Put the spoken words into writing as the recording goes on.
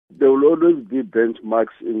there will always be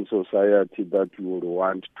benchmarks in society that you would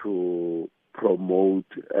want to promote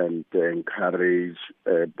and encourage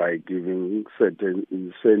by giving certain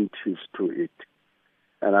incentives to it.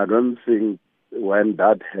 And I don't think when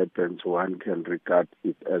that happens, one can regard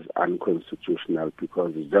it as unconstitutional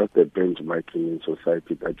because it's just a benchmarking in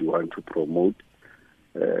society that you want to promote,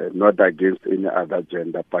 not against any other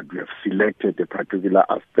gender, but we have selected a particular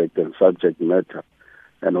aspect and subject matter,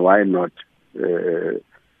 and why not?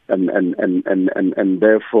 And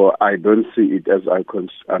therefore, I don't see it as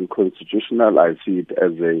unconstitutional. I see it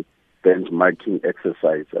as a benchmarking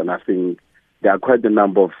exercise, and I think there are quite a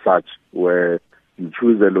number of such where you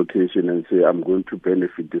choose a location and say, I'm going to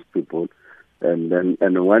benefit these people. And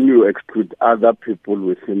when you exclude other people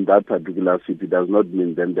within that particular city, does not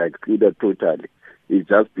mean then they're excluded totally. It's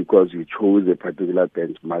just because you chose a particular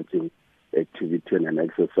benchmarking activity and an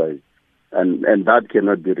exercise. And that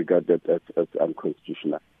cannot be regarded as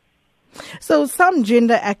unconstitutional. So some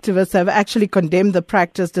gender activists have actually condemned the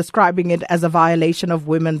practice, describing it as a violation of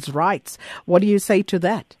women's rights. What do you say to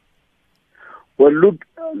that? Well, look,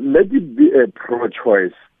 let it be a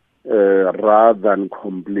pro-choice rather than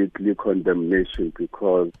completely condemnation,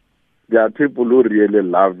 because there are people who really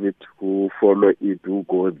love it, who follow it, who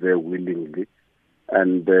go there willingly.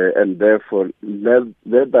 And therefore, let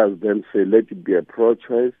us then say, let it be a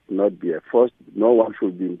pro-choice, not be a force. No one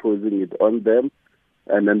should be imposing it on them.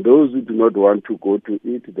 And then those who do not want to go to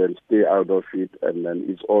it, then stay out of it, and then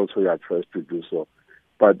it's also your choice to do so.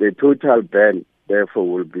 But a total ban, therefore,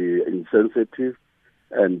 will be insensitive.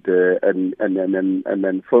 And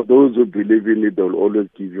then for those who believe in it, they'll always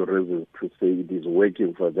give you reasons to say it is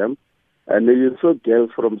working for them. And then you saw girls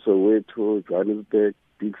from Soweto, Johannesburg,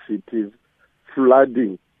 big cities,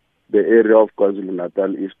 flooding the area of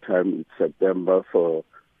KwaZulu-Natal each time in September for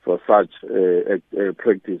such a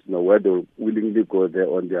practice, where they'll willingly go there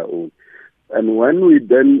on their own. And when we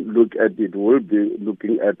then look at it, we'll be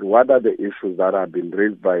looking at what are the issues that have been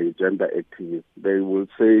raised by gender activists. They will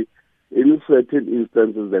say, in certain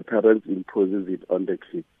instances, the parents imposes it on the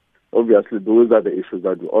kids. Obviously, those are the issues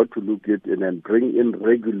that we ought to look at and bring in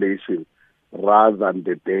regulation rather than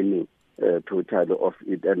the banning totally of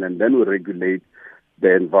it. And then we regulate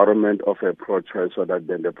the environment of a pro-choice so that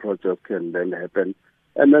then the pro-choice can then happen.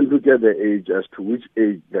 And then look at the age as to which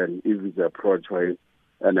age then is it a pro-choice,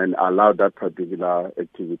 and then allow that particular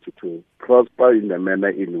activity to prosper in the manner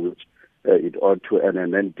in which it ought to,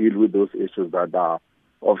 and then deal with those issues that are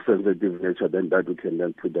of sensitive nature, then that we can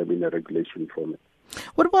then put them in a regulation format.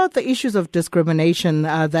 What about the issues of discrimination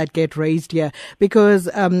that get raised here? Because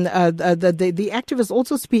the activists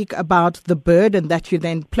also speak about the burden that you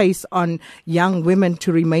then place on young women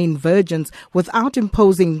to remain virgins without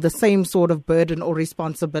imposing the same sort of burden or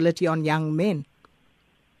responsibility on young men.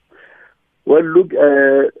 Well, look,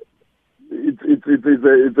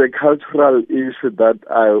 it's a cultural issue that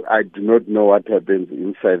I do not know what happens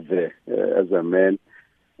inside there as a man.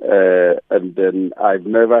 And then I've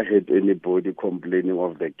never heard anybody complaining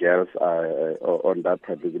of the girls on that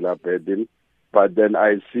particular burden. But then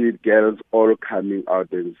I see girls all coming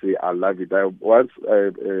out and say, I love it. I once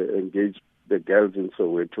engaged the girls in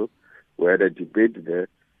Soweto. We had a debate there,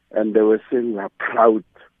 and they were saying we're proud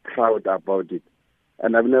about it.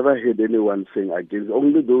 And I've never heard anyone saying against.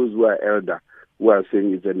 Only those who are elder who are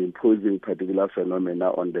saying it's an imposing particular phenomena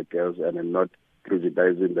on the girls and not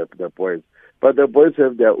prejudicing the boys. But the boys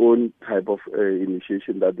have their own type of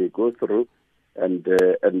initiation that they go through, and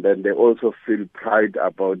then they also feel pride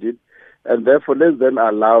about it. And therefore, let's then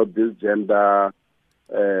allow this gender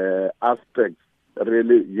aspects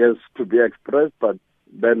really, yes, to be expressed, but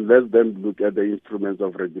then let's then look at the instruments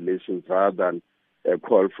of regulations rather than a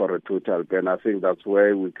call for a total ban. I think that's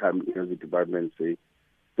where we come in as a department and say,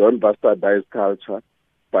 don't bastardize culture,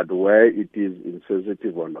 but where it is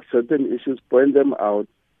insensitive on certain issues, point them out.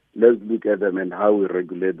 Let's look at them and how we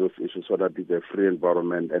regulate those issues so that it's a free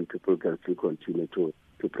environment and people can still continue to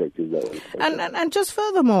practice their own culture. And just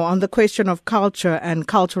furthermore on the question of culture and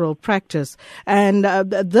cultural practice, and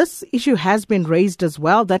this issue has been raised as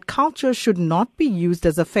well, that culture should not be used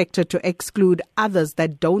as a factor to exclude others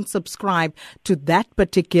that don't subscribe to that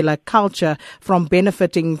particular culture from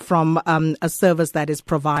benefiting from a service that is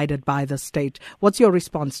provided by the state. What's your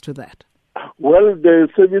response to that? Well, the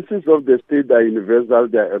services of the state are universal,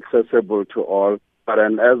 they are accessible to all. But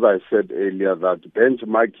as I said earlier, that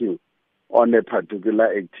benchmarking on a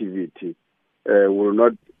particular activity should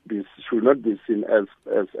not be seen as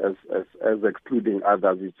excluding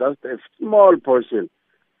others. It's just a small portion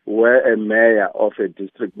where a mayor of a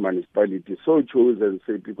district municipality so chose and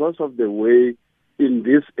say, because of the way in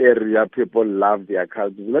this area people love their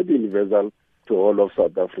culture, it's not universal. to all of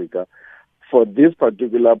South Africa. For this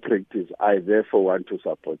particular practice, I therefore want to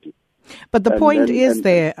support it. But the point is,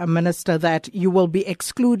 Minister, that you will be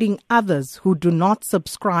excluding others who do not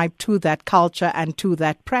subscribe to that culture and to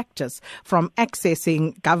that practice from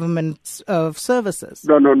accessing government services.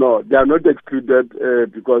 No. They are not excluded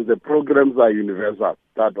because the programs are universal,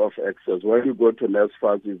 that of access. When you go to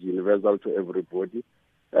NSFAS, it's universal to everybody.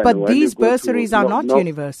 But these bursaries are not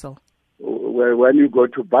universal. When you go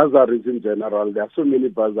to bursaries in general, there are so many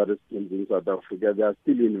bursaries in South Africa. They are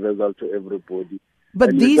still universal to everybody.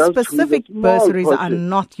 But these specific bursaries are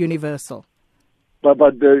not universal. But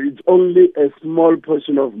it's only a small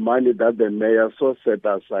portion of money that the mayor so set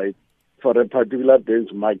aside for a particular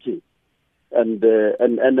benchmarking. And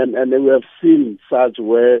we have seen such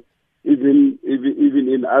where even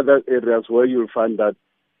in other areas where you'll find that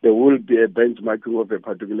there will be a benchmarking of a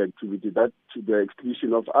particular activity, that to the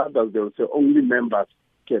exclusion of others, they will say only members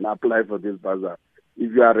can apply for this bursar.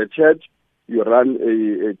 If you are a church, you run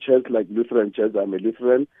a church like Lutheran Church, I'm a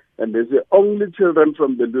Lutheran, and they say only children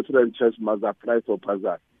from the Lutheran Church must apply for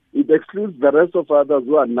bursar. It excludes the rest of others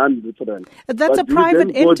who are non-Lutheran. That's a private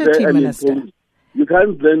entity, Minister. You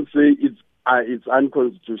can't then say it's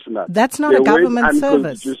unconstitutional. That's not a government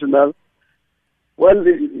service. Well,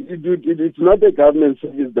 it's not a government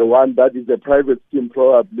service, the one that is a private scheme,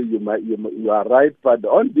 probably you are right. But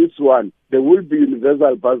on this one, there will be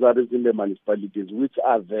universal bursaries in the municipalities, which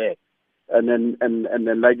are there. And then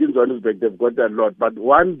like in Johannesburg, they've got a lot. But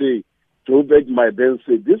one day, Joburg might then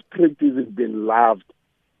say, this practice has been loved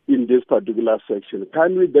in this particular section.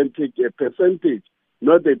 Can we then take a percentage,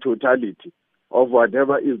 not the totality, of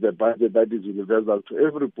whatever is the budget that is universal to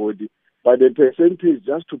everybody, but a percentage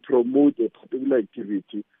just to promote a particular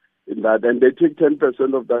activity in that, and they take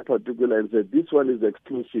 10% of that particular and say, this one is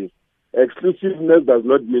exclusive. Exclusiveness does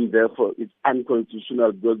not mean, therefore, it's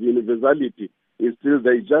unconstitutional, because universality is still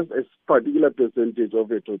there, just a particular percentage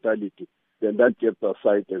of a totality. Then that gets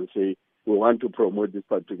aside and say, we want to promote this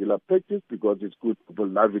particular practice because it's good, people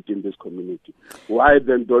love it in this community. Why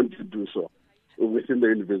then don't you do so within the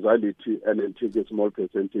universality and then take a small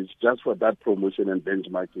percentage just for that promotion and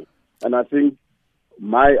benchmarking? And I think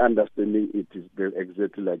my understanding, it is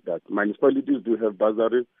exactly like that. Municipalities do have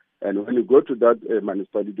bursaries, and when you go to that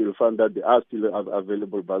municipality, you'll find that there are still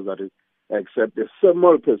available bursaries, except a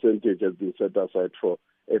small percentage has been set aside for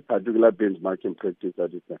a particular benchmarking practice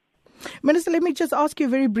that is there. Minister, let me just ask you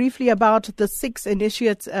very briefly about the 6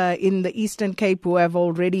 initiates in the Eastern Cape who have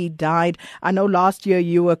already died. I know last year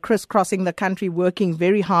you were crisscrossing the country working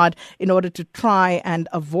very hard in order to try and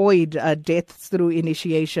avoid deaths through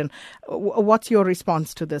initiation. What's your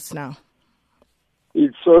response to this now?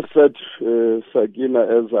 It's so sad, Sakina,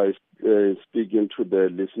 as I speak into the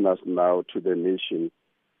listeners now, to the nation,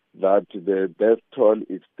 that the death toll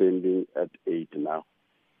is standing at 8 now.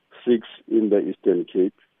 6 in the Eastern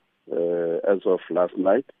Cape as of last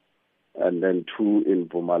night, and then 2 in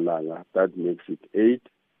Mpumalanga. That makes it 8.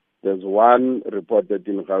 There's 1 reported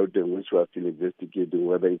in Gauteng, which we are still investigating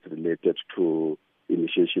whether it's related to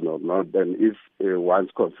initiation or not. Then if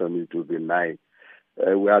once confirmed, it will be 9.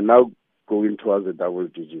 We are now going towards the double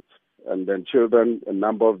digits. And then children, a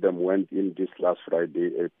number of them went in this last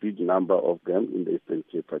Friday, a big number of them in the Eastern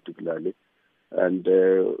Cape particularly. And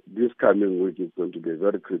this coming week is going to be a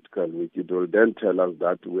very critical week. It will then tell us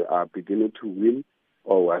that we are beginning to win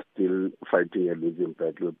or we are still fighting a losing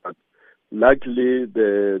battle. But luckily,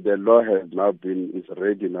 the law is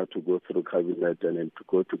ready now to go through Cabinet and then to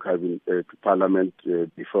go to Parliament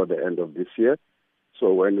before the end of this year.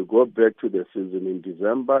 So when we go back to the season in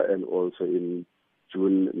December and also in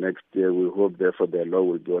June next year, we hope therefore the law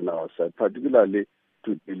will be on our side, particularly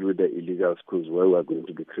to deal with the illegal schools where we are going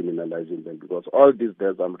to be criminalizing them, because all these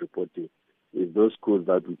deaths I'm reporting is those schools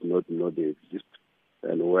that we do not know they exist,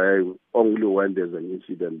 and where only when there's an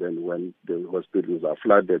incident, then when the hospitals are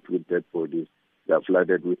flooded with dead bodies, they are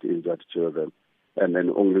flooded with injured children, and then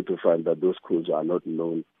only to find that those schools are not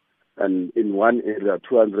known. And in one area,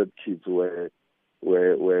 200 kids were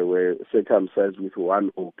circumcised with one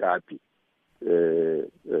okapi,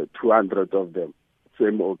 200 of them,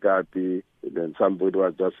 same okapi. Then somebody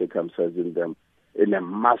was just circumcising them in a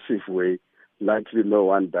massive way. Luckily, no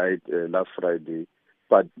one died last Friday.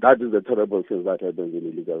 But that is the terrible thing that happens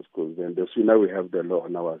in illegal schools. And the sooner we have the law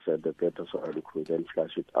on our side, the better, so we could then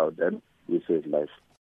flush it out and we save lives.